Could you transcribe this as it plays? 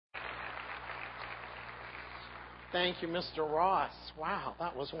Thank you, Mr. Ross. Wow,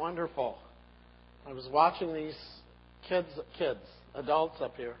 that was wonderful. I was watching these adults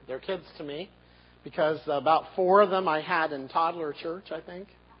up here. They're kids to me because about 4 of them I had in toddler church, I think.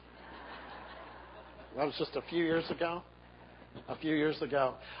 That was just a few years ago.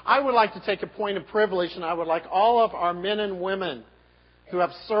 I would like to take a point of privilege, and I would like all of our men and women who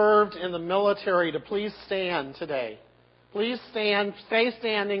have served in the military to please stand today. Please stand. Stay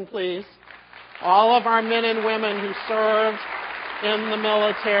standing, please. All of our men and women who served in the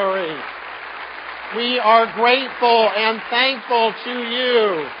military. We are grateful and thankful to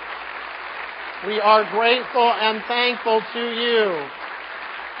you. We are grateful and thankful to you.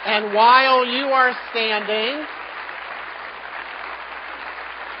 And while you are standing,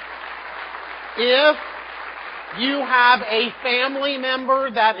 if you have a family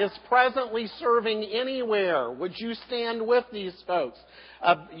member that is presently serving anywhere, would you stand with these folks?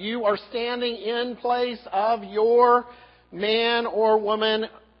 You are standing in place of your man or woman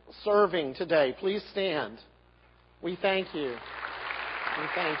serving today. Please stand. We thank you. We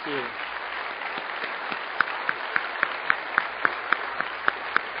thank you.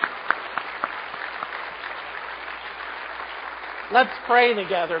 Let's pray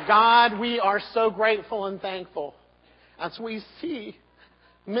together. God, we are so grateful and thankful as we see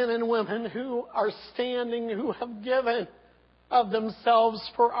men and women who are standing, who have given of themselves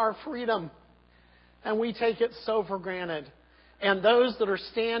for our freedom. And we take it so for granted. And those that are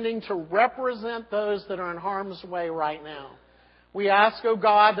standing to represent those that are in harm's way right now. We ask, oh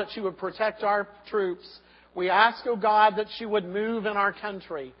God, that you would protect our troops. We ask, oh God, that you would move in our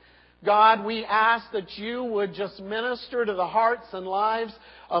country. God, we ask that you would just minister to the hearts and lives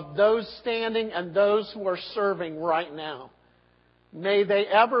of those standing and those who are serving right now. May they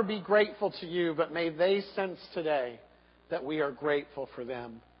ever be grateful to you, but may they sense today that we are grateful for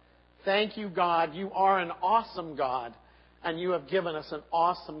them. Thank you, God. You are an awesome God, and you have given us an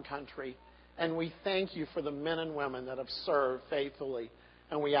awesome country. And we thank you for the men and women that have served faithfully.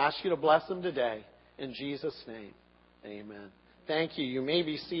 And we ask you to bless them today. In Jesus' name, amen. Thank you. You may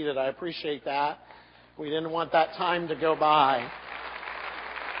be seated. I appreciate that. We didn't want that time to go by.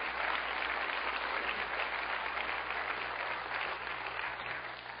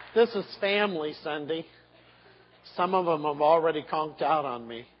 This is Family Sunday. Some of them have already conked out on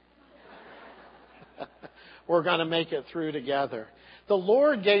me. We're going to make it through together. The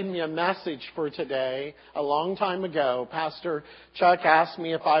Lord gave me a message for today a long time ago. Pastor Chuck asked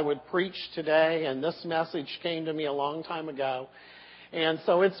me if I would preach today, and this message came to me a long time ago. And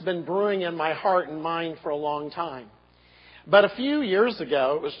so it's been brewing in my heart and mind for a long time. But a few years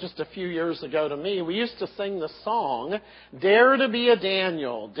ago, it was just a few years ago to me, we used to sing the song, "Dare to be a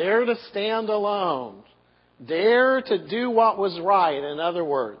Daniel, dare to stand alone, dare to do what was right," in other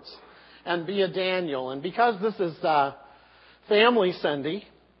words, and be a Daniel. And because this is Family Sunday,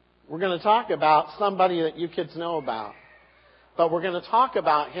 we're going to talk about somebody that you kids know about. But we're going to talk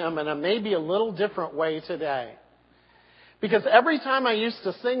about him in a maybe a little different way today. Because every time I used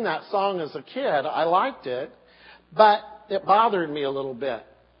to sing that song as a kid, I liked it, but it bothered me a little bit.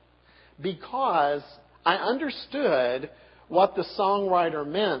 Because I understood what the songwriter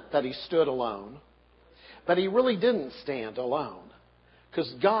meant, that he stood alone. But he really didn't stand alone.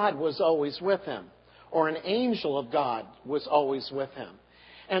 Because God was always with him. Or an angel of God was always with him.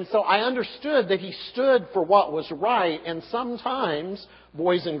 And so I understood that he stood for what was right. And sometimes,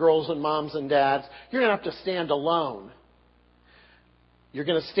 boys and girls and moms and dads, you're going to have to stand alone. You're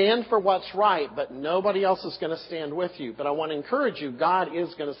going to stand for what's right, but nobody else is going to stand with you. But I want to encourage you, God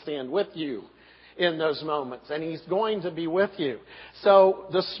is going to stand with you in those moments. And he's going to be with you. So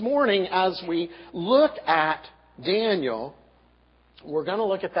this morning, as we look at Daniel, we're going to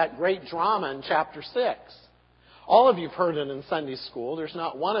look at that great drama in chapter 6. All of you have heard it in Sunday school. There's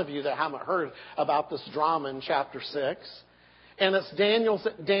not one of you that haven't heard about this drama in chapter 6. And it's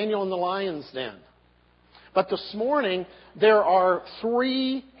Daniel in the lion's den. But this morning, there are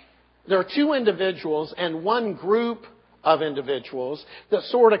 2 individuals and one group of individuals that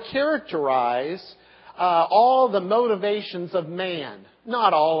sort of characterize all the motivations of man.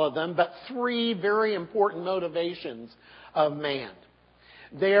 Not all of them, but 3 very important motivations of man.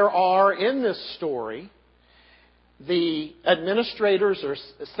 There are, in this story, the administrators or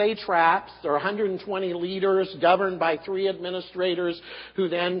satraps. There are 120 leaders governed by 3 administrators who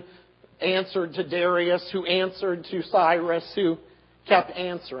then answered to Darius, who answered to Cyrus, who kept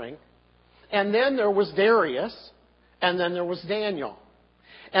answering. And then there was Darius, and then there was Daniel.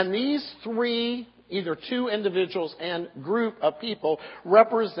 And these 3, either 2 individuals and group of people,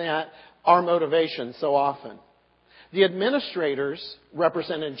 represent our motivation so often. The administrators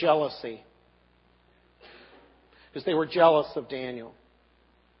represented jealousy. because they were jealous of Daniel.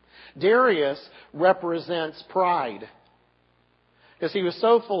 Darius represents pride. Because he was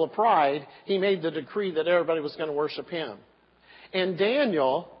so full of pride, he made the decree that everybody was going to worship him. And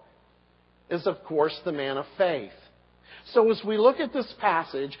Daniel is, of course, the man of faith. So as we look at this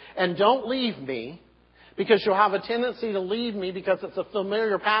passage, and don't leave me, because you'll have a tendency to leave me because it's a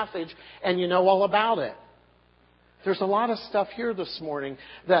familiar passage and you know all about it. There's a lot of stuff here this morning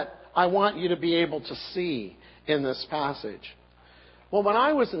that I want you to be able to see in this passage. Well, when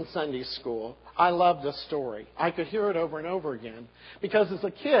I was in Sunday school, I loved this story. I could hear it over and over again. Because as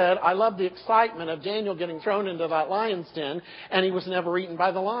a kid, I loved the excitement of Daniel getting thrown into that lion's den, and he was never eaten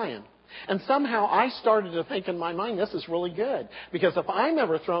by the lion. And somehow I started to think in my mind, this is really good. Because if I'm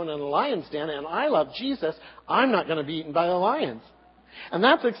ever thrown in a lion's den and I love Jesus, I'm not going to be eaten by the lions. And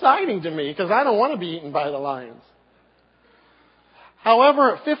that's exciting to me because I don't want to be eaten by the lions.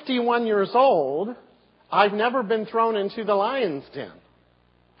 However, at 51 years old, I've never been thrown into the lion's den.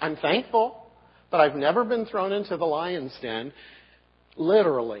 I'm thankful, but I've never been thrown into the lion's den,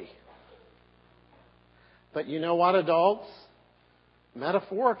 literally. But you know what, adults?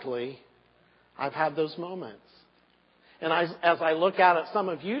 Metaphorically, I've had those moments. And as I look out at some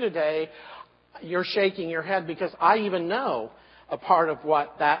of you today, you're shaking your head because I even know a part of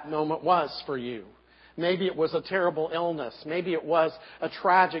what that moment was for you. Maybe it was a terrible illness. Maybe it was a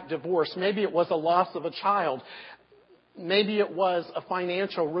tragic divorce. Maybe it was a loss of a child. Maybe it was a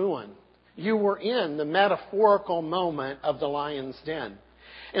financial ruin. You were in the metaphorical moment of the lion's den.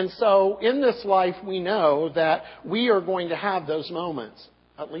 And so in this life, we know that we are going to have those moments,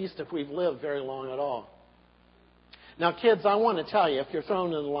 at least if we've lived very long at all. Now, kids, I want to tell you, if you're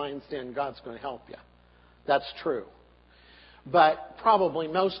thrown in the lion's den, God's going to help you. That's true. But probably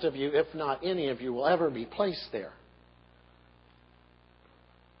most of you, if not any of you, will ever be placed there.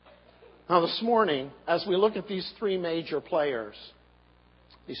 Now, this morning, as we look at these three major players,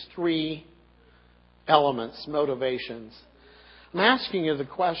 these three elements, motivations, I'm asking you the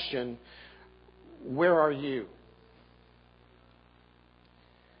question, where are you?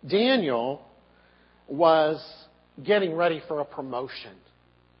 Daniel was getting ready for a promotion.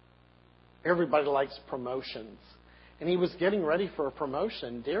 Everybody likes promotions. And he was getting ready for a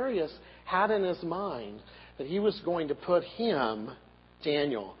promotion. Darius had in his mind that he was going to put him,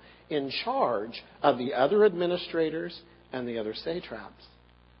 Daniel, in charge of the other administrators and the other satraps.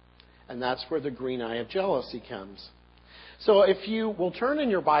 And that's where the green eye of jealousy comes. So if you will turn in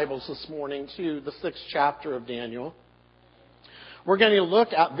your Bibles this morning to the 6th chapter of Daniel, we're going to look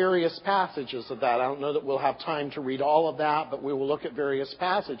at various passages of that. I don't know that we'll have time to read all of that, but we will look at various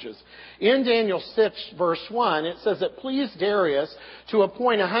passages. In Daniel 6, verse 1, it says, "It pleased Darius to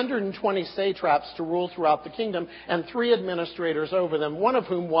appoint 120 satraps to rule throughout the kingdom and 3 administrators over them, one of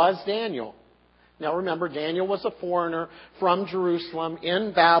whom was Daniel." Now remember, Daniel was a foreigner from Jerusalem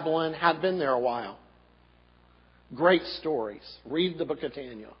in Babylon, had been there a while. Great stories. Read the book of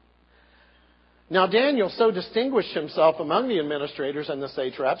Daniel. Now Daniel so distinguished himself among the administrators and the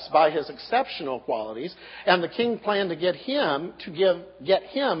satraps by his exceptional qualities, and the king planned to get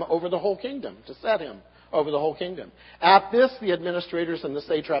him over the whole kingdom, to set him over the whole kingdom. At this, the administrators and the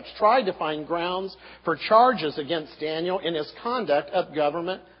satraps tried to find grounds for charges against Daniel in his conduct of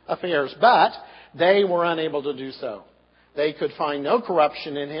government affairs, but they were unable to do so. They could find no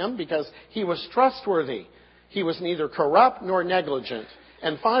corruption in him because he was trustworthy. He was neither corrupt nor negligent.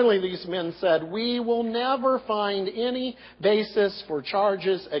 And finally, these men said, "We will never find any basis for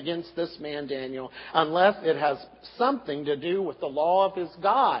charges against this man Daniel unless it has something to do with the law of his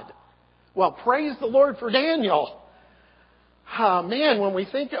God." Well, praise the Lord for Daniel. Man, when we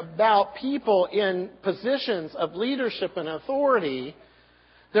think about people in positions of leadership and authority,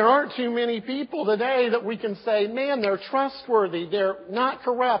 there aren't too many people today that we can say, man, they're trustworthy, they're not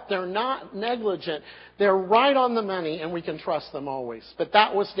corrupt, they're not negligent, they're right on the money, and we can trust them always. But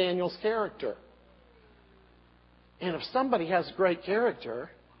that was Daniel's character. And if somebody has great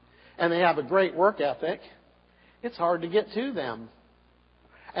character and they have a great work ethic, it's hard to get to them.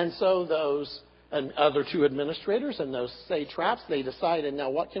 And so those other 2 administrators and those satraps, they decided, now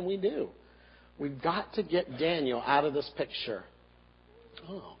what can we do? We've got to get Daniel out of this picture.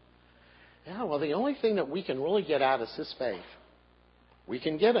 Oh, yeah, well, the only thing that we can really get at is his faith. We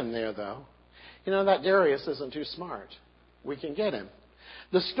can get him there, though. You know, that Darius isn't too smart. We can get him.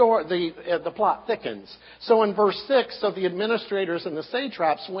 The plot thickens. So in verse 6, so the administrators and the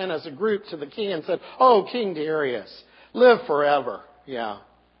satraps went as a group to the king and said, "Oh, King Darius, live forever." Yeah,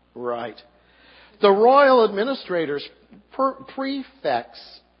 right. The royal administrators,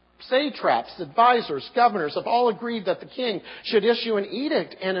 prefects, satraps, advisors, governors have all agreed that the king should issue an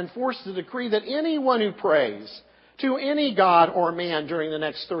edict and enforce the decree that anyone who prays to any god or man during the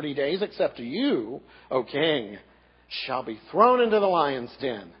next 30 days, except you, O king, shall be thrown into the lion's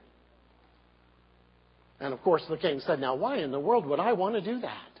den. And of course the king said, now why in the world would I want to do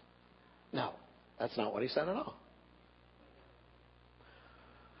that? No, that's not what he said at all.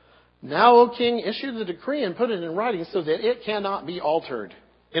 Now, O king, issue the decree and put it in writing so that it cannot be altered,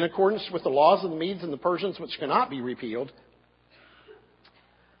 in accordance with the laws of the Medes and the Persians, which cannot be repealed.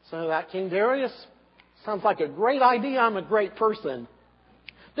 So that King Darius, sounds like a great idea. I'm a great person.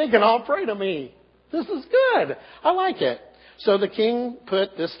 They can all pray to me. This is good. I like it. So the king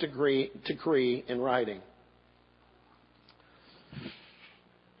put this decree in writing.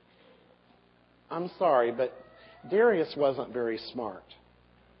 I'm sorry, but Darius wasn't very smart.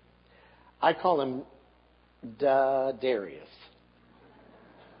 I call him Darius.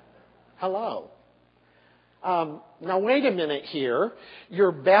 Hello. Now wait a minute here.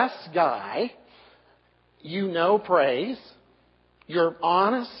 Your best guy, praise. Your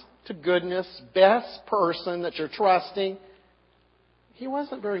honest to goodness, best person that you're trusting. He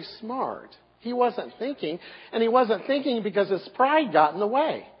wasn't very smart. He wasn't thinking. And he wasn't thinking because his pride got in the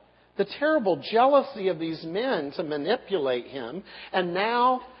way. The terrible jealousy of these men to manipulate him. And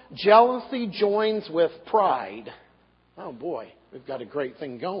now jealousy joins with pride. Oh boy, we've got a great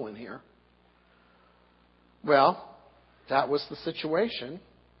thing going here. Well, that was the situation.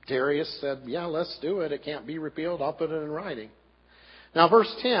 Darius said, yeah, let's do it. It can't be repealed. I'll put it in writing. Now,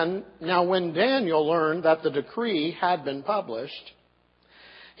 verse 10, now when Daniel learned that the decree had been published,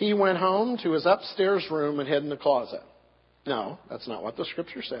 he went home to his upstairs room and hid in the closet. No, that's not what the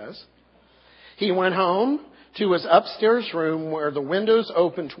scripture says. He went home to his upstairs room where the windows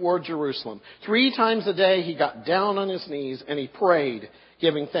opened toward Jerusalem. 3 times a day he got down on his knees and he prayed,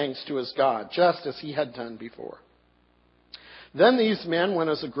 giving thanks to his God, just as he had done before. Then these men went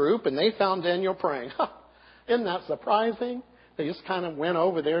as a group and they found Daniel praying. Isn't that surprising? They just kind of went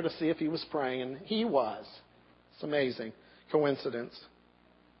over there to see if he was praying, and he was. It's amazing. Coincidence?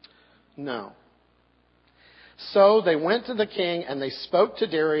 No. So they went to the king and they spoke to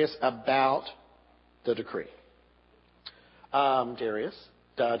Darius about the decree. Darius,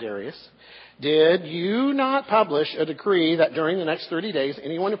 did you not publish a decree that during the next 30 days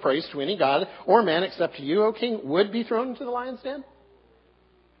anyone who prays to any god or man except to you, O king, would be thrown into the lion's den?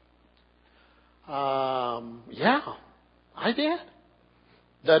 Yeah, I did.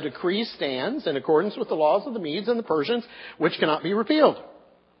 The decree stands in accordance with the laws of the Medes and the Persians, which cannot be repealed.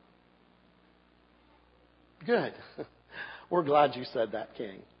 Good. We're glad you said that,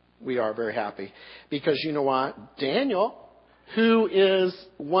 King. We are very happy. Because you know what? Daniel, who is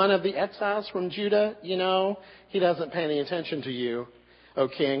one of the exiles from Judah, he doesn't pay any attention to you, O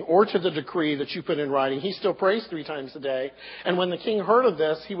king, or to the decree that you put in writing. He still prays 3 times a day. And when the king heard of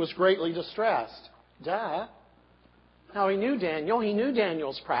this, he was greatly distressed. Duh. Now he knew Daniel. He knew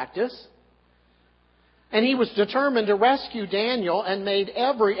Daniel's practice. And he was determined to rescue Daniel and made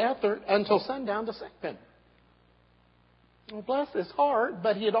every effort until sundown to save him. Well, bless his heart,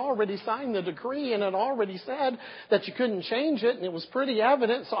 but he had already signed the decree and had already said that you couldn't change it, and it was pretty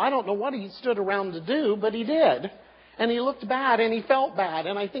evident, so I don't know what he stood around to do, but he did. And he looked bad, and he felt bad,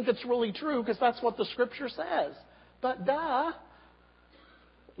 and I think it's really true because that's what the scripture says. But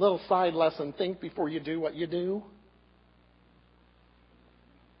little side lesson, think before you do what you do.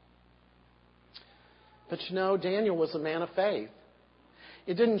 But Daniel was a man of faith.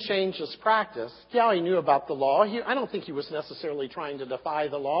 It didn't change his practice. Yeah, he knew about the law. I don't think he was necessarily trying to defy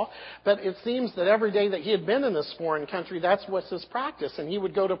the law. But it seems that every day that he had been in this foreign country, that's what's his practice. And he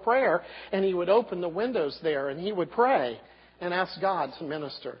would go to prayer, and he would open the windows there, and he would pray and ask God to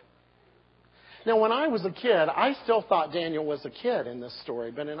minister. Now, when I was a kid, I still thought Daniel was a kid in this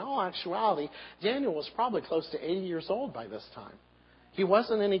story. But in all actuality, Daniel was probably close to 80 years old by this time. He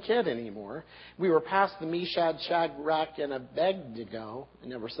wasn't any kid anymore. We were past the Meshach, Shadrach, and Abednego. I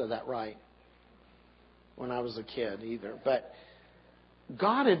never said that right when I was a kid either. But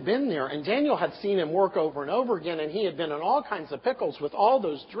God had been there, and Daniel had seen him work over and over again, and he had been in all kinds of pickles with all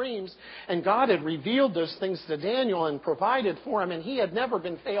those dreams, and God had revealed those things to Daniel and provided for him, and he had never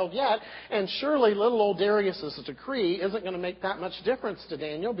been failed yet. And surely little old Darius's decree isn't going to make that much difference to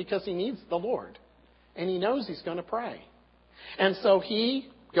Daniel because he needs the Lord, and he knows he's going to pray. And so he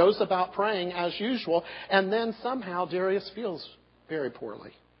goes about praying as usual, and then somehow Darius feels very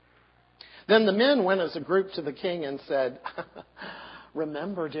poorly. Then the men went as a group to the king and said,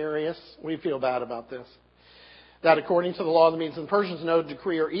 remember, Darius, we feel bad about this, that according to the law of the Medes and Persians, no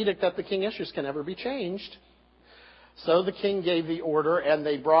decree or edict that the king issues can ever be changed. So the king gave the order, and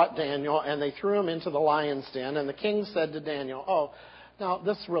they brought Daniel, and they threw him into the lion's den. And the king said to Daniel, now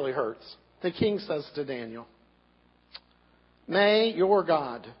this really hurts. The king says to Daniel, May your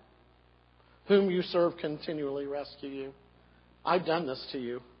God, whom you serve, continually rescue you. I've done this to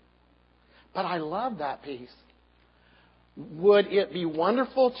you. But I love that piece. Would it be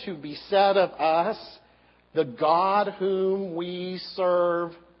wonderful to be said of us, the God whom we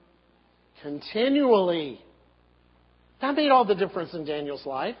serve continually? That made all the difference in Daniel's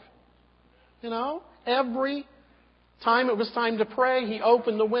life. You know, every time it was time to pray, he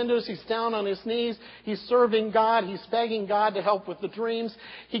opened the windows, he's down on his knees, he's serving God, he's begging God to help with the dreams.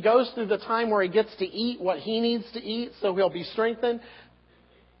 He goes through the time where he gets to eat what he needs to eat so he'll be strengthened.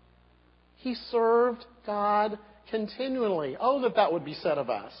 He served God continually. Oh, that would be said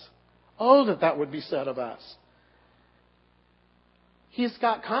of us. Oh, that would be said of us. He's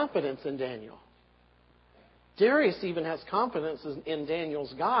got confidence in Daniel. Darius even has confidence in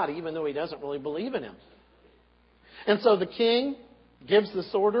Daniel's God, even though he doesn't really believe in him. And so the king gives this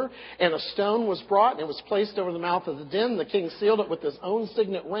order, and a stone was brought, and it was placed over the mouth of the den. The king sealed it with his own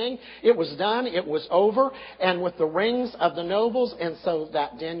signet ring. It was done. It was over. And with the rings of the nobles, and so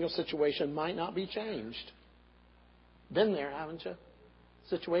that Daniel's situation might not be changed. Been there, haven't you?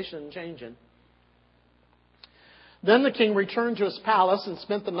 Situation changing. Then the king returned to his palace and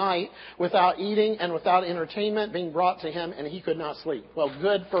spent the night without eating and without entertainment being brought to him, and he could not sleep. Well,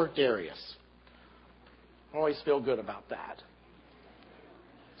 good for Darius. Always feel good about that.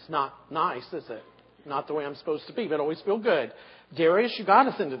 It's not nice, is it? Not the way I'm supposed to be, but always feel good. Darius, you got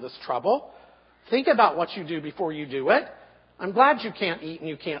us into this trouble. Think about what you do before you do it. I'm glad you can't eat and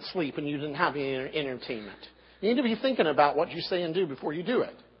you can't sleep and you didn't have any entertainment. You need to be thinking about what you say and do before you do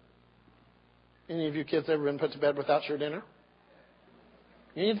it. Any of you kids ever been put to bed without your dinner?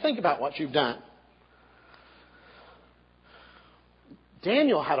 You need to think about what you've done.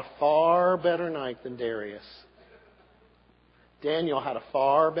 Daniel had a far better night than Darius. Daniel had a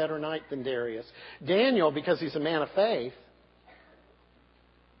far better night than Darius. Daniel, because he's a man of faith,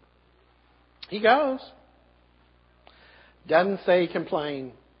 he goes. Doesn't say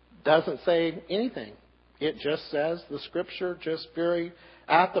complain. Doesn't say anything. It just says, the scripture just very,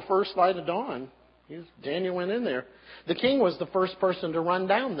 at the first light of dawn, Daniel went in there. The king was the first person to run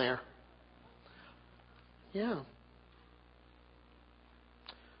down there. Yeah.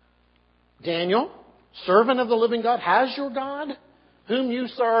 Daniel, servant of the living God, has your God, whom you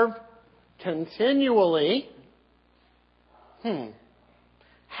serve continually,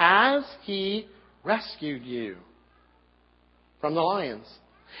 has he rescued you from the lions?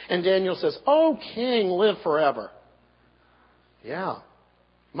 And Daniel says, "O king, live forever." Yeah.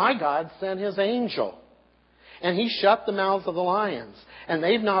 My God sent his angel, and he shut the mouths of the lions, and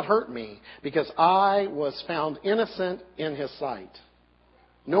they've not hurt me, because I was found innocent in his sight.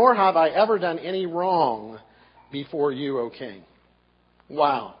 Nor have I ever done any wrong before you, O king.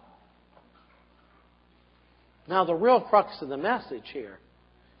 Wow. Now the real crux of the message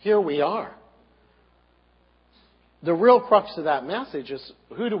here we are. The real crux of that message is,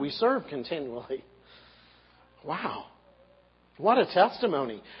 who do we serve continually? Wow. What a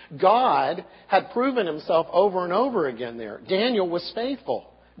testimony. God had proven himself over and over again there. Daniel was faithful.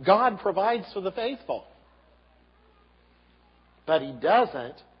 God provides for the faithful. But he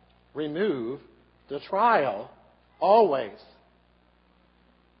doesn't remove the trial always.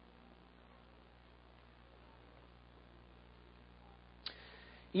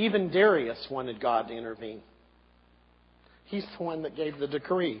 Even Darius wanted God to intervene. He's the one that gave the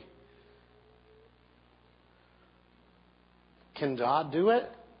decree. Can God do it?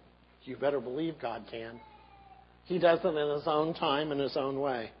 You better believe God can. He does it in his own time and his own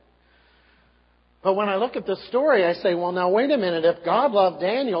way. But when I look at this story, I say, well, now wait a minute. If God loved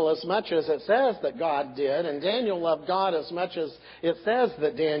Daniel as much as it says that God did, and Daniel loved God as much as it says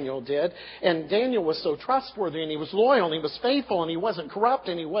that Daniel did, and Daniel was so trustworthy, and he was loyal, and he was faithful, and he wasn't corrupt,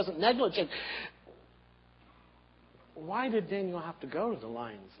 and he wasn't negligent, why did Daniel have to go to the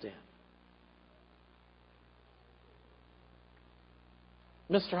lion's den?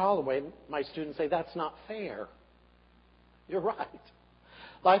 Mr. Holloway, my students say, that's not fair. You're right.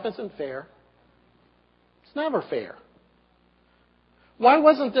 Life isn't fair. It's never fair. Why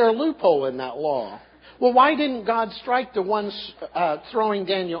wasn't there a loophole in that law? Well, why didn't God strike the ones throwing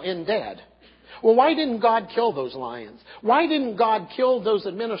Daniel in dead? Well, why didn't God kill those lions? Why didn't God kill those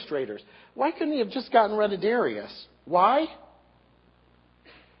administrators? Why couldn't he have just gotten rid of Darius? Why?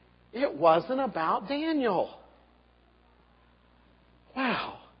 It wasn't about Daniel.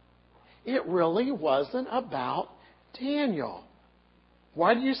 Wow. It really wasn't about Daniel.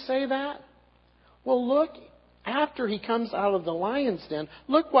 Why do you say that? Well, look after he comes out of the lion's den,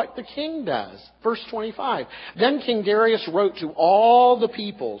 look what the king does. Verse 25. Then King Darius wrote to all the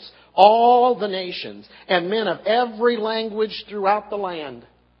peoples, all the nations, and men of every language throughout the land.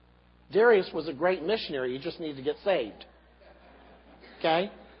 Darius was a great missionary. You just need to get saved.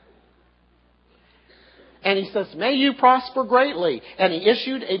 Okay? And he says, may you prosper greatly. And he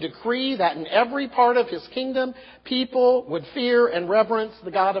issued a decree that in every part of his kingdom, people would fear and reverence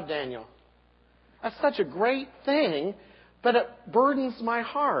the God of Daniel. That's such a great thing, but it burdens my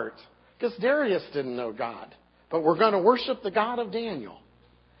heart. Because Darius didn't know God. But we're going to worship the God of Daniel.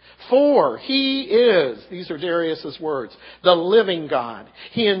 For he is, these are Darius's words, the living God.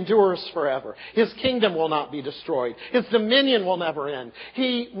 He endures forever. His kingdom will not be destroyed. His dominion will never end.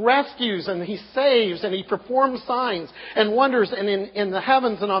 He rescues and he saves and he performs signs and wonders in the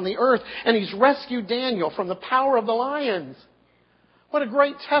heavens and on the earth. And he's rescued Daniel from the power of the lions. What a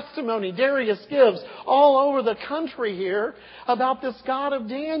great testimony Darius gives all over the country here about this God of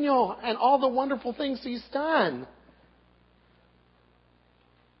Daniel and all the wonderful things he's done.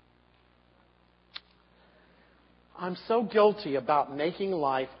 I'm so guilty about making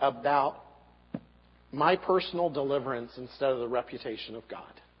life about my personal deliverance instead of the reputation of God.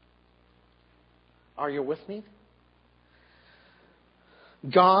 Are you with me?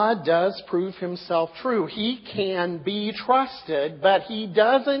 God does prove himself true. He can be trusted, but he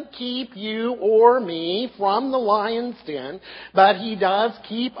doesn't keep you or me from the lion's den, but he does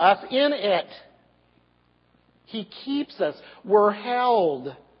keep us in it. He keeps us. We're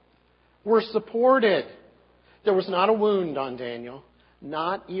held. We're supported. There was not a wound on Daniel,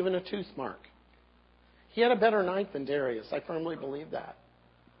 not even a tooth mark. He had a better night than Darius. I firmly believe that.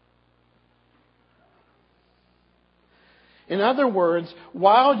 In other words,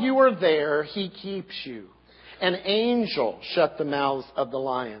 while you are there, he keeps you. An angel shut the mouths of the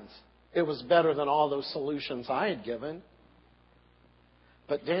lions. It was better than all those solutions I had given.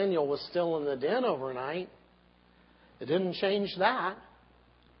 But Daniel was still in the den overnight. It didn't change that.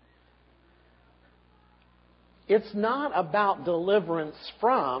 It's not about deliverance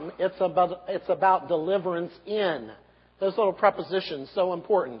from, it's about deliverance in. Those little prepositions, so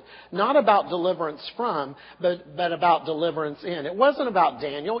important. Not about deliverance from, but about deliverance in. It wasn't about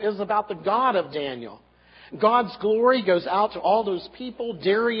Daniel, it was about the God of Daniel. God's glory goes out to all those people.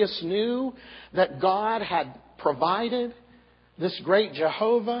 Darius knew that God had provided this great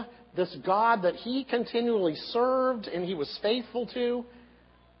Jehovah, this God that he continually served and he was faithful to.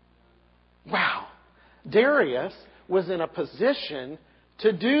 Wow. Darius was in a position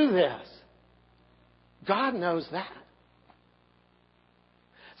to do this. God knows that.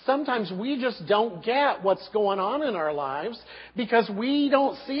 Sometimes we just don't get what's going on in our lives because we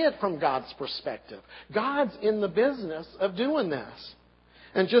don't see it from God's perspective. God's in the business of doing this.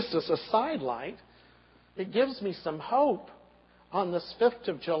 And just as a sidelight, it gives me some hope on this 5th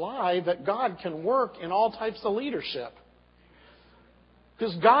of July that God can work in all types of leadership.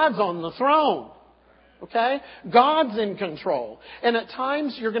 Because God's on the throne. Okay? God's in control. And at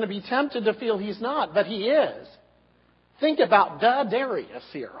times you're going to be tempted to feel he's not, but he is. Think about Darius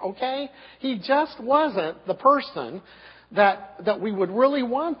here, okay? He just wasn't the person that we would really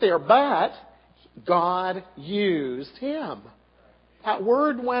want there, but God used him. That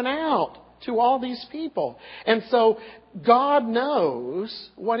word went out to all these people. And so God knows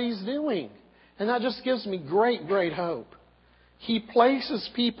what he's doing. And that just gives me great, great hope. He places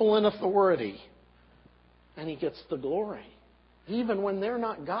people in authority. And he gets the glory, even when they're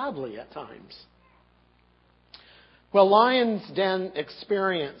not godly at times. Well, Lion's Den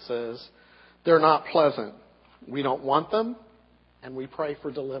experiences, they're not pleasant. We don't want them, and we pray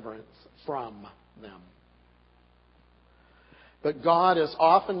for deliverance from them. But God is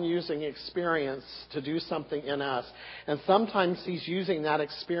often using experience to do something in us. And sometimes he's using that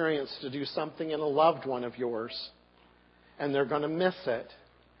experience to do something in a loved one of yours. And they're going to miss it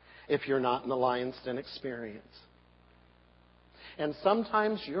if you're not in the Lion's Den experience. And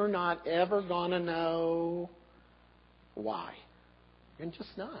sometimes you're not ever going to know why. You're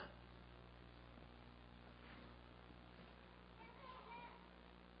just not.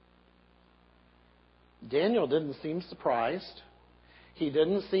 Daniel didn't seem surprised. He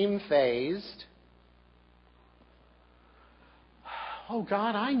didn't seem fazed. Oh,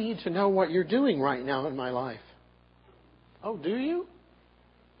 God, I need to know what you're doing right now in my life. Oh, do you?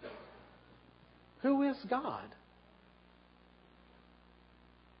 Who is God?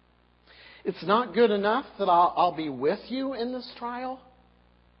 It's not good enough that I'll be with you in this trial.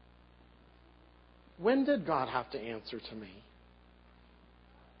 When did God have to answer to me?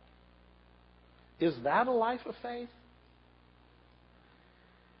 Is that a life of faith?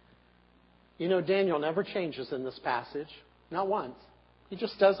 You know, Daniel never changes in this passage. Not once. He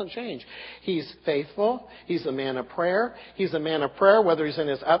just doesn't change. He's faithful. He's a man of prayer. He's a man of prayer, whether he's in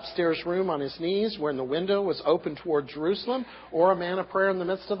his upstairs room on his knees when the window was open toward Jerusalem, or a man of prayer in the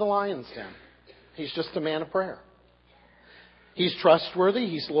midst of the lion's den. He's just a man of prayer. He's trustworthy.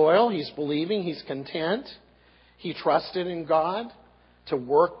 He's loyal. He's believing. He's content. He trusted in God to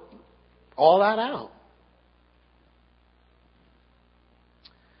work all that out.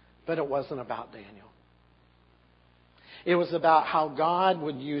 But it wasn't about Daniel. It was about how God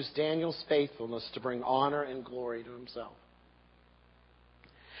would use Daniel's faithfulness to bring honor and glory to himself.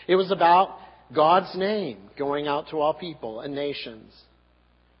 It was about God's name going out to all people and nations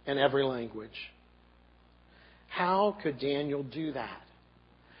and every language. How could Daniel do that?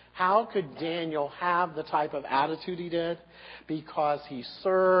 How could Daniel have the type of attitude he did? Because he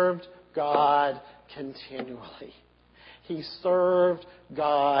served God continually. He served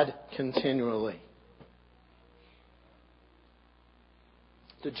God continually.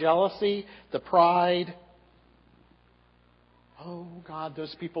 The jealousy, the pride. Oh, God,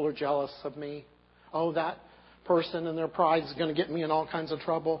 those people are jealous of me. Oh, that person and their pride is going to get me in all kinds of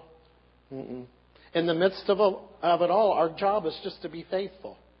trouble. Mm-mm. In the midst of it all, our job is just to be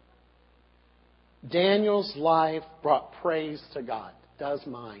faithful. Daniel's life brought praise to God. Does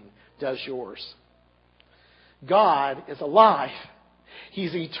mine. Does yours. God is alive.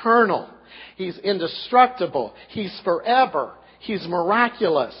 He's eternal. He's indestructible. He's forever. He's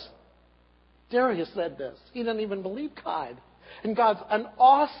miraculous. Darius said this. He didn't even believe God. And God's an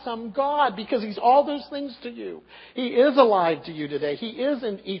awesome God because He's all those things to you. He is alive to you today. He is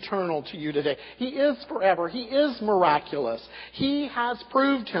eternal to you today. He is forever. He is miraculous. He has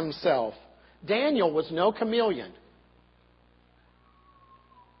proved Himself. Daniel was no chameleon.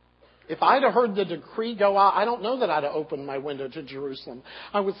 If I'd have heard the decree go out, I don't know that I'd have opened my window to Jerusalem.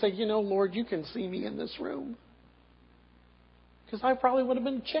 I would say, you know, Lord, you can see me in this room. Because I probably would have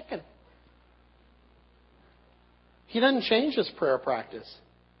been chicken. He doesn't change his prayer practice.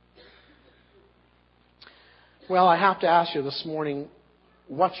 Well, I have to ask you this morning,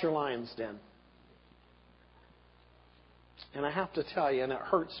 what's your lion's den? And I have to tell you, and it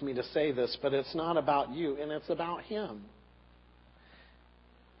hurts me to say this, but it's not about you, and it's about Him.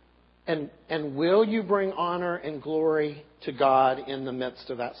 And will you bring honor and glory to God in the midst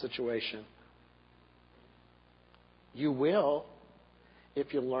of that situation? You will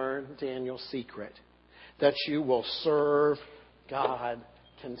if you learn Daniel's secret. That you will serve God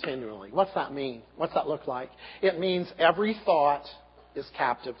continually. What's that mean? What's that look like? It means every thought is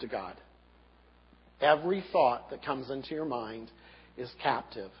captive to God. Every thought that comes into your mind is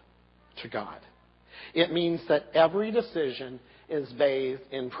captive to God. It means that every decision is bathed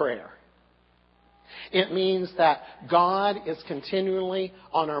in prayer. It means that God is continually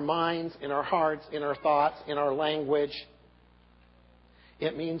on our minds, in our hearts, in our thoughts, in our language.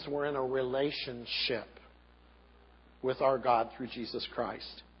 It means we're in a relationship with our God through Jesus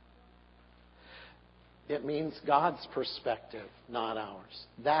Christ. It means God's perspective, not ours.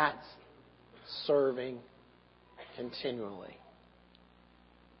 That's serving continually.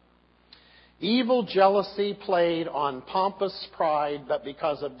 Evil jealousy played on pompous pride, but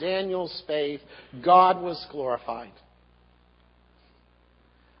because of Daniel's faith, God was glorified.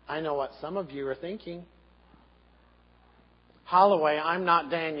 I know what some of you are thinking. Holloway, I'm not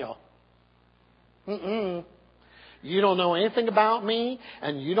Daniel. You don't know anything about me,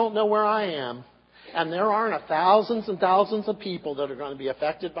 and you don't know where I am. And there aren't thousands and thousands of people that are going to be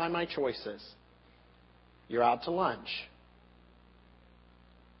affected by my choices. You're out to lunch.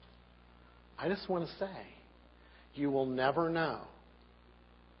 I just want to say, you will never know.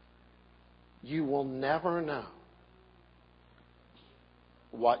 You will never know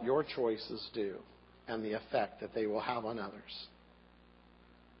what your choices do and the effect that they will have on others.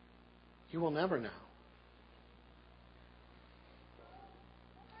 You will never know.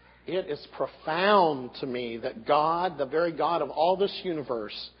 It is profound to me that God, the very God of all this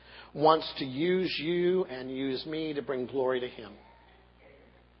universe, wants to use you and use me to bring glory to Him.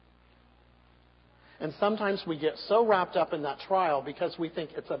 And sometimes we get so wrapped up in that trial because we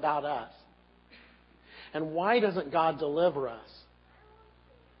think it's about us. And why doesn't God deliver us?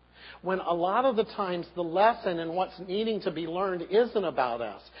 When a lot of the times the lesson and what's needing to be learned isn't about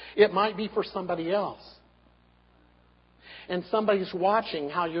us. It might be for somebody else. And somebody's watching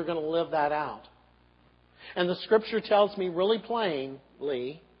how you're going to live that out. And the Scripture tells me really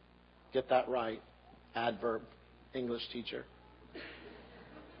plainly, get that right, adverb, English teacher.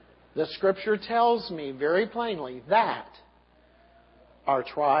 The Scripture tells me very plainly that our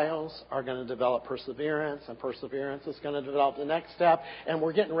trials are going to develop perseverance, and perseverance is going to develop the next step, and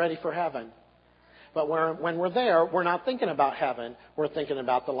we're getting ready for heaven. But when we're there, we're not thinking about heaven. We're thinking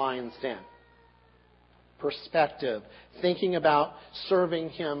about the lion's den. Perspective. Thinking about serving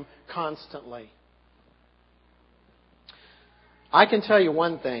Him constantly. I can tell you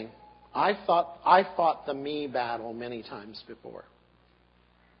one thing. I fought the me battle many times before.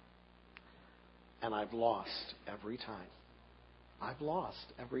 And I've lost every time. I've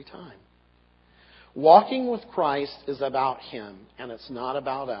lost every time. Walking with Christ is about Him, and it's not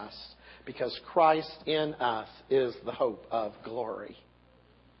about us, because Christ in us is the hope of glory.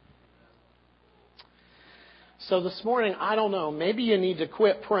 So this morning, I don't know, maybe you need to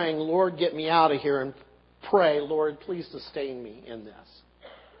quit praying, Lord, get me out of here, and pray, Lord, please sustain me in this.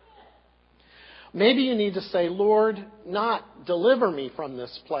 Maybe you need to say, Lord, not deliver me from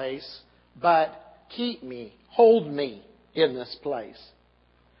this place, but keep me, hold me in this place.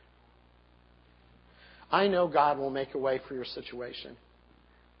 I know God will make a way for your situation.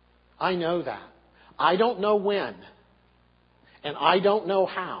 I know that. I don't know when, and I don't know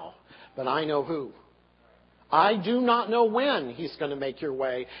how, but I know who. I do not know when He's going to make your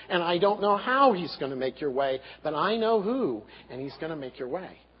way, and I don't know how He's going to make your way, but I know who, and He's going to make your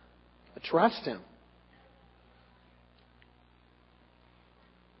way. But trust Him.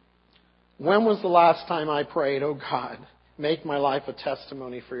 When was the last time I prayed, oh God, make my life a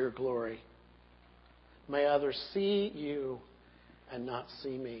testimony for your glory? May others see you and not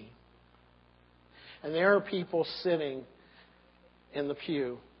see me. And there are people sitting in the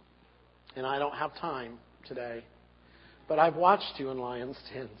pew, and I don't have time today, but I've watched you in lions'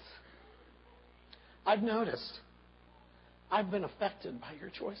 dens. I've noticed. I've been affected by your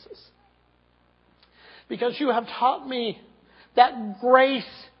choices. Because you have taught me that grace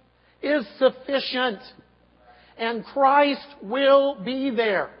is sufficient, and Christ will be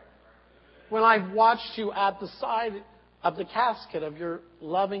there. When I've watched you at the side of the casket of your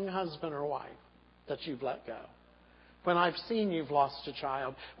loving husband or wife that you've let go. When I've seen you've lost a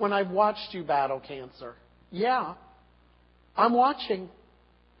child. When I've watched you battle cancer. Yeah, I'm watching.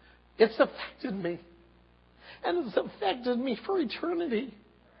 It's affected me. And it's affected me for eternity.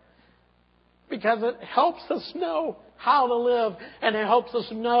 Because it helps us know how to live. And it helps us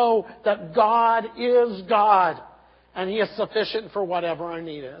know that God is God. And He is sufficient for whatever our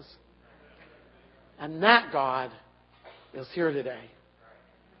need is. And that God is here today.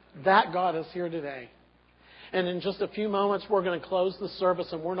 That God is here today. And in just a few moments, we're going to close the service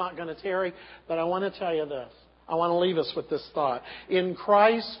and we're not going to tarry. But I want to tell you this. I want to leave us with this thought. In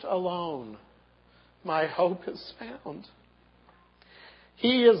Christ alone, my hope is found.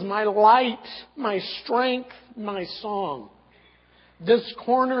 He is my light, my strength, my song. This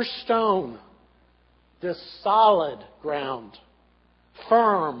cornerstone, this solid ground,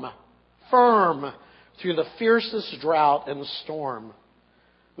 firm through the fiercest drought and storm.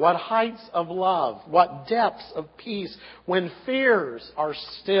 What heights of love, what depths of peace, when fears are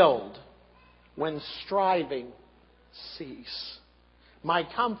stilled, when striving cease. My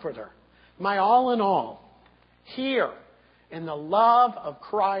comforter, my all in all, here in the love of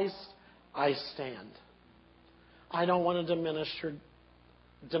Christ I stand. I don't want to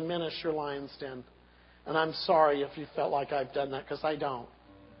diminish your lion's den. And I'm sorry if you felt like I've done that, because I don't.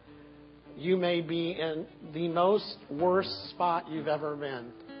 You may be in the most worst spot you've ever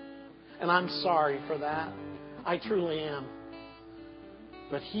been. And I'm sorry for that. I truly am.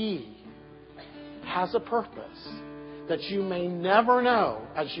 But He has a purpose that you may never know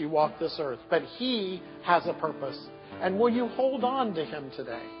as you walk this earth. But He has a purpose. And will you hold on to Him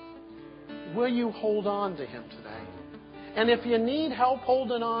today? Will you hold on to Him today? And if you need help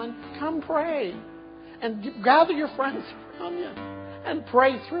holding on, come pray. And gather your friends around you and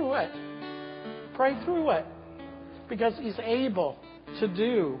pray through it. Pray through it. Because He's able to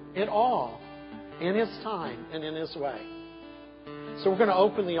do it all in His time and in His way. So we're going to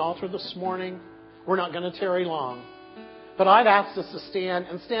open the altar this morning. We're not going to tarry long. But I'd ask us to stand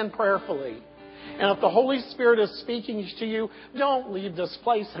and stand prayerfully. And if the Holy Spirit is speaking to you, don't leave this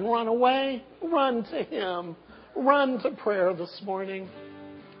place and run away. Run to Him. Run to prayer this morning.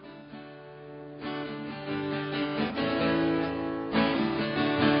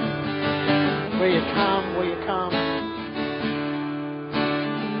 Will you come? Will you come?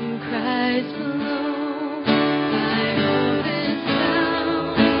 In Christ alone, my hope is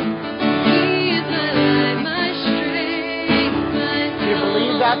found. He is my life, my strength, my song. Do you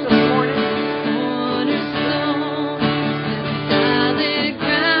believe that this morning? Cornerstone, solid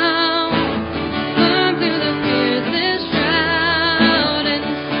ground, firm through the fiercest drought and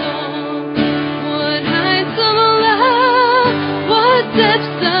storm. What heights of love, what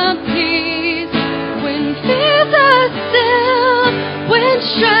depths of peace, when fears are still, when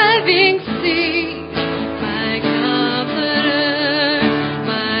striving cease.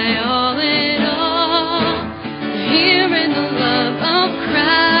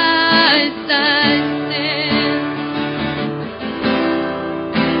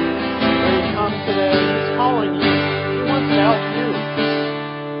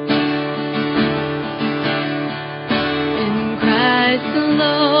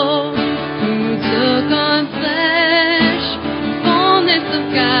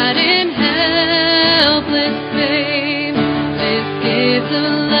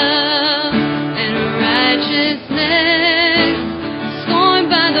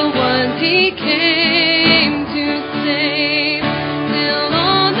 by the ones He came to save. Till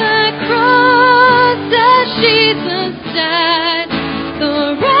on the cross as Jesus died,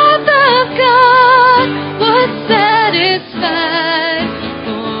 the wrath of God was satisfied.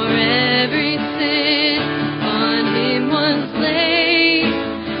 For every sin on Him was laid.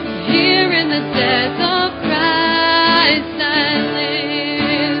 Here in the death of Christ I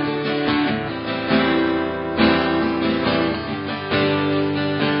live.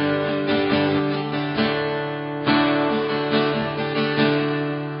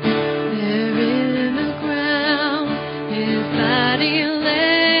 There in the ground His body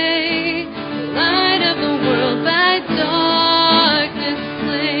lay, the light of the world by darkness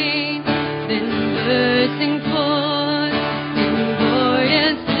slain, then bursting forth in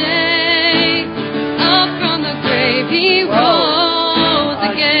glorious day, up from the grave He rose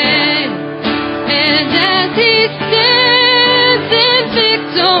again. And as He stands in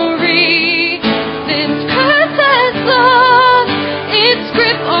victory, since Christ has lost its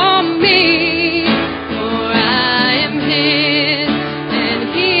grip on me, for I am His and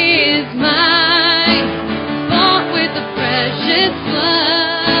He is mine, bought with the precious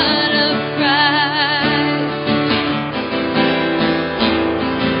blood of Christ.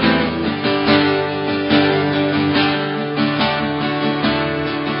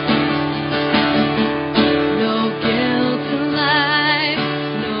 No guilt in life,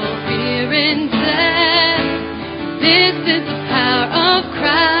 no fear in death. This is the power of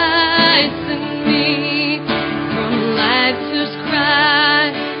Christ in me. From life's first cry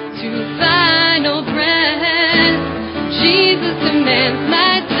to final breath, Jesus demands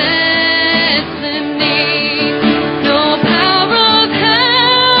my destiny. No power of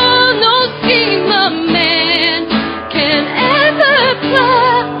hell, no scheme of man can ever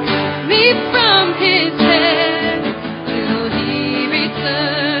pluck me from His hand till He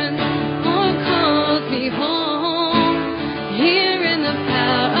returns or calls me home. Here in the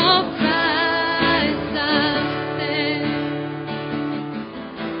power of Christ I stand.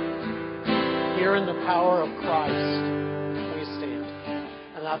 Here in the power of Christ we stand.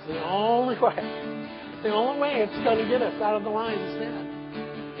 And that's the only way. The only way it's going to get us out of the lion's den.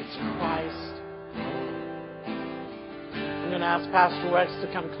 It's Christ alone. I'm going to ask Pastor Wex to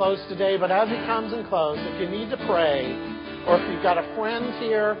come close today, but as he comes and close, if you need to pray, or if you've got a friend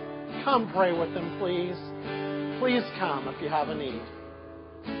here, come pray with them, please. Please come if you have a need.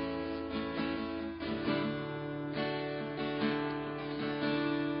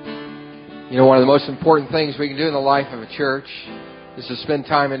 You know, one of the most important things we can do in the life of a church is to spend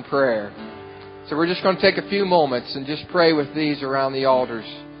time in prayer. So we're just going to take a few moments and just pray with these around the altars.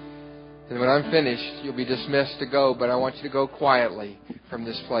 And when I'm finished, you'll be dismissed to go, but I want you to go quietly from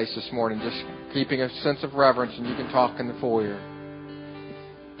this place this morning, just keeping a sense of reverence, and you can talk in the foyer.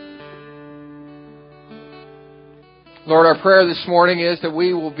 Lord, our prayer this morning is that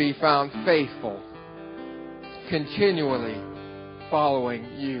we will be found faithful, continually following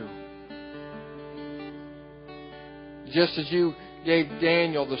You. Just as You gave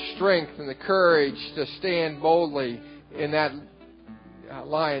Daniel the strength and the courage to stand boldly in that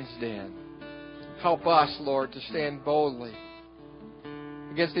lion's den, help us, Lord, to stand boldly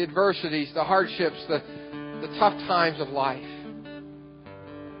against the adversities, the hardships, the tough times of life.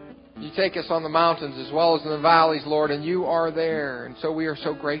 You take us on the mountains as well as in the valleys, Lord, and You are there. And so we are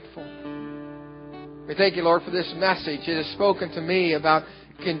so grateful. We thank You, Lord, for this message. It has spoken to me about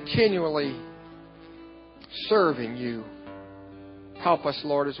continually serving You. Help us,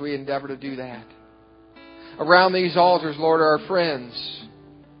 Lord, as we endeavor to do that. Around these altars, Lord, are our friends,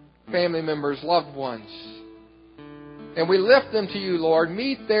 family members, loved ones. And we lift them to You, Lord.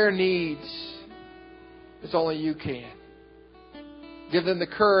 Meet their needs as only You can. Give them the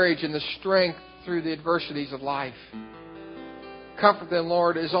courage and the strength through the adversities of life. Comfort them,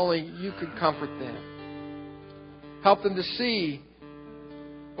 Lord, as only You can comfort them. Help them to see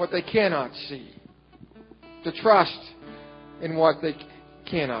what they cannot see. To trust in what they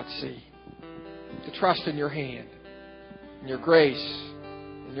cannot see. To trust in Your hand, in Your grace,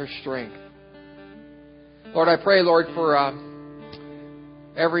 in Your strength. Lord, I pray, Lord, for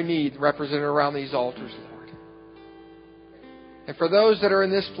every need represented around these altars, Lord. And for those that are in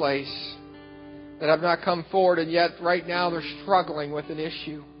this place that have not come forward and yet right now they're struggling with an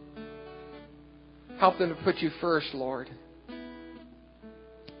issue, help them to put You first, Lord.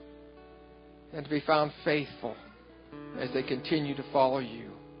 And to be found faithful as they continue to follow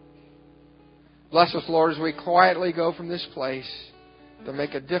You. Bless us, Lord, as we quietly go from this place to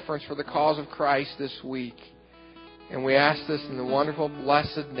make a difference for the cause of Christ this week. And we ask this in the wonderful,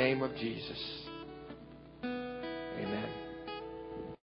 blessed name of Jesus. Amen.